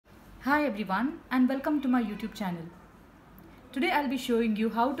Hi everyone and welcome to my YouTube channel. Today I'll be showing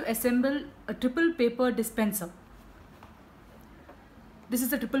you how to assemble a triple paper dispenser. This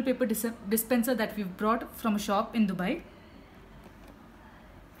is a triple paper dispenser that we've brought from a shop in Dubai.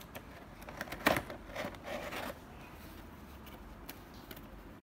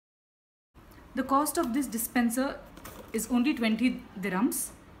 The cost of this dispenser is only 20 dirhams,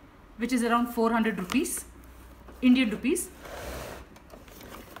 which is around 400 rupees, Indian rupees.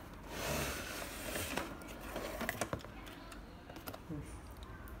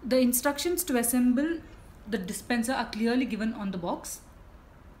 The instructions to assemble the dispenser are clearly given on the box.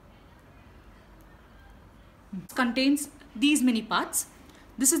 It contains these many parts.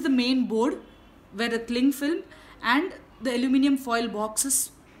 This is the main board where the cling film and the aluminium foil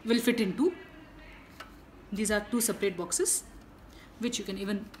boxes will fit into. These are two separate boxes which you can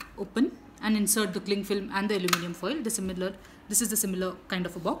even open and insert the cling film and the aluminium foil. This is the similar kind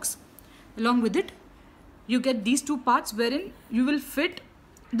of a box. Along with it, you get these two parts wherein you will fit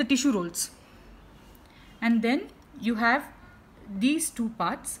the tissue rolls, and then you have these two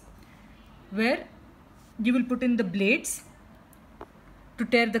parts where you will put in the blades to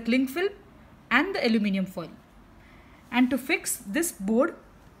tear the cling film and the aluminium foil. And to fix this board,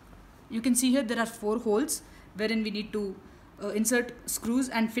 you can see here there are 4 holes wherein we need to insert screws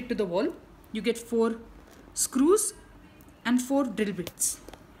and fit to the wall. You get 4 screws and 4 drill bits.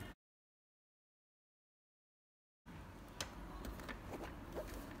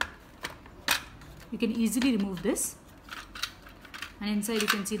 You can easily remove this, and inside you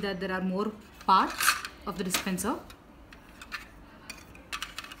can see that there are more parts of the dispenser.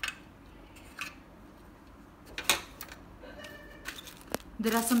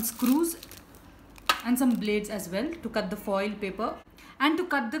 There are some screws and some blades as well to cut the foil paper and to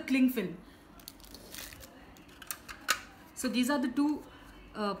cut the cling film. So these are the two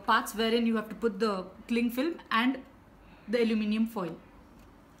parts wherein you have to put the cling film and the aluminium foil.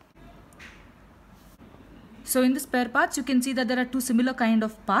 So in the spare parts, you can see that there are 2 similar kind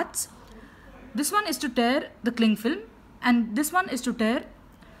of parts. This one is to tear the cling film and this one is to tear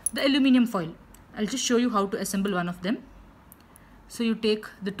the aluminium foil. I'll just show you how to assemble one of them. So you take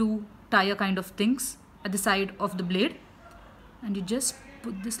the 2 tire kind of things at the side of the blade and you just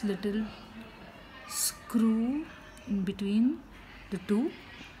put this little screw in between the 2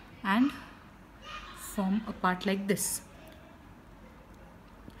 and form a part like this.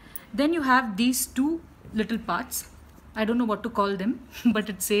 Then you have these 2 little parts. I don't know what to call them, but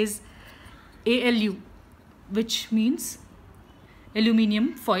it says ALU, which means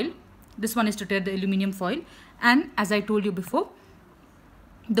aluminium foil. This one is to tear the aluminium foil, and as I told you before,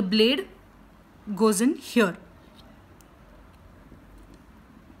 the blade goes in here.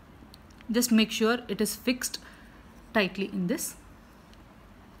 Just make sure it is fixed tightly in this.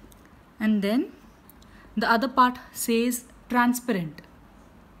 And then the other part says transparent,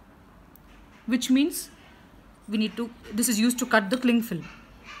 which means this is used to cut the cling film.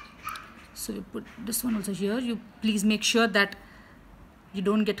 So you put this one also here. You please make sure that you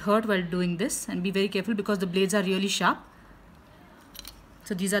don't get hurt while doing this, and be very careful because the blades are really sharp.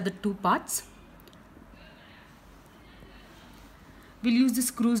 So these are the 2 parts. We'll use the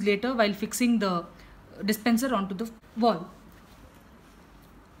screws later while fixing the dispenser onto the wall.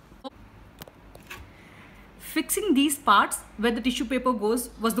 Fixing these parts where the tissue paper goes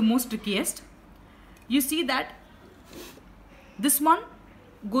was the most trickiest. You see that this one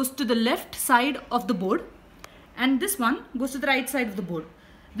goes to the left side of the board and this one goes to the right side of the board.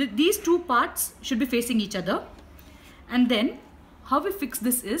 These 2 parts should be facing each other. And then how we fix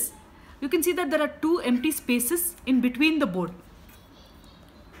this is, you can see that there are 2 empty spaces in between the board.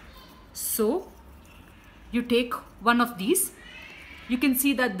 So you take one of these. You can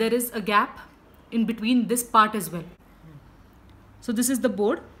see that there is a gap in between this part as well. So this is the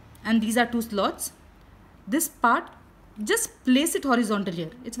board and these are 2 slots. This part, just place it horizontal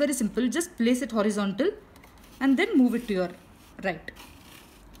here. It's very simple. Just place it horizontal and then move it to your right.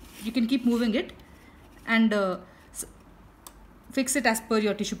 You can keep moving it and fix it as per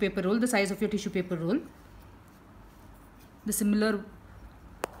your tissue paper roll, the size of your tissue paper roll. The similar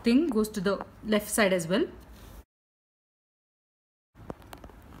thing goes to the left side as well.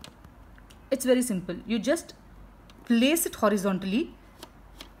 It's very simple. You just place it horizontally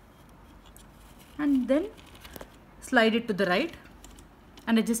and then slide it to the right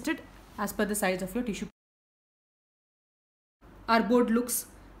and adjust it as per the size of your tissue. Our board looks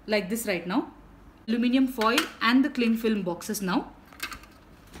like this right now. Aluminium foil and the cling film boxes now.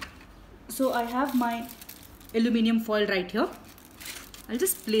 So I have my aluminium foil right here. I'll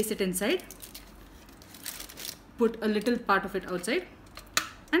just place it inside. Put a little part of it outside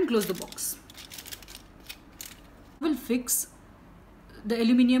and close the box. We'll fix the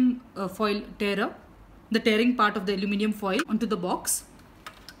aluminium foil tearer, the tearing part of the aluminium foil onto the box.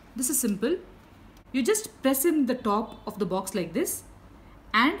 This is simple. You just press in the top of the box like this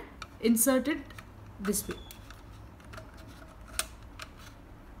and insert it this way.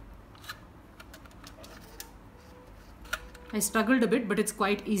 I struggled a bit, but it's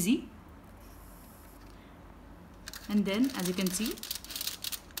quite easy. And then, as you can see,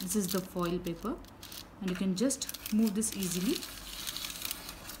 this is the foil paper, and you can just move this easily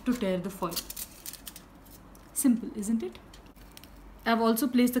to tear the foil. Simple, isn't it? I've also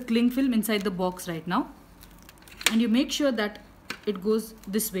placed the cling film inside the box right now, and you make sure that it goes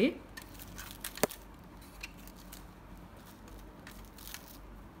this way.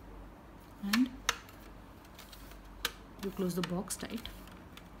 And you close the box tight.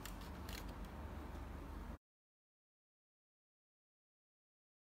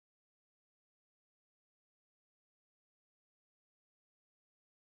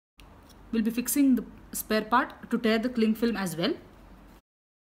 We'll be fixing the spare part to tear the cling film as well.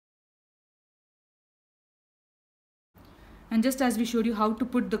 And just as we showed you how to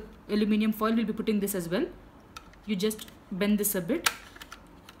put the aluminium foil, we'll be putting this as well. You just bend this a bit.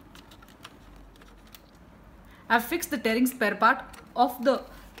 I've fixed the tearing spare part of the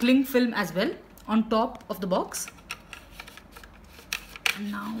cling film as well on top of the box.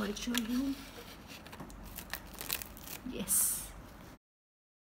 And now I'll show you. Yes.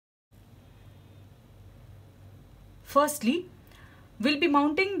 Firstly, we'll be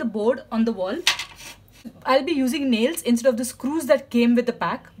mounting the board on the wall. I'll be using nails instead of the screws that came with the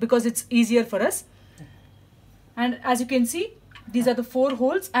pack because it's easier for us. And as you can see, these are the 4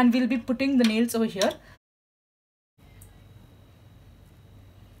 holes, and we'll be putting the nails over here.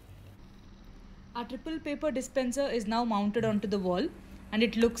 Our triple paper dispenser is now mounted onto the wall, and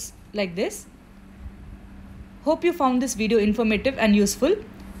it looks like this. Hope you found this video informative and useful.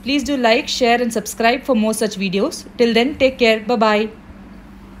 Please do like, share and subscribe for more such videos. Till then, take care. Bye-bye.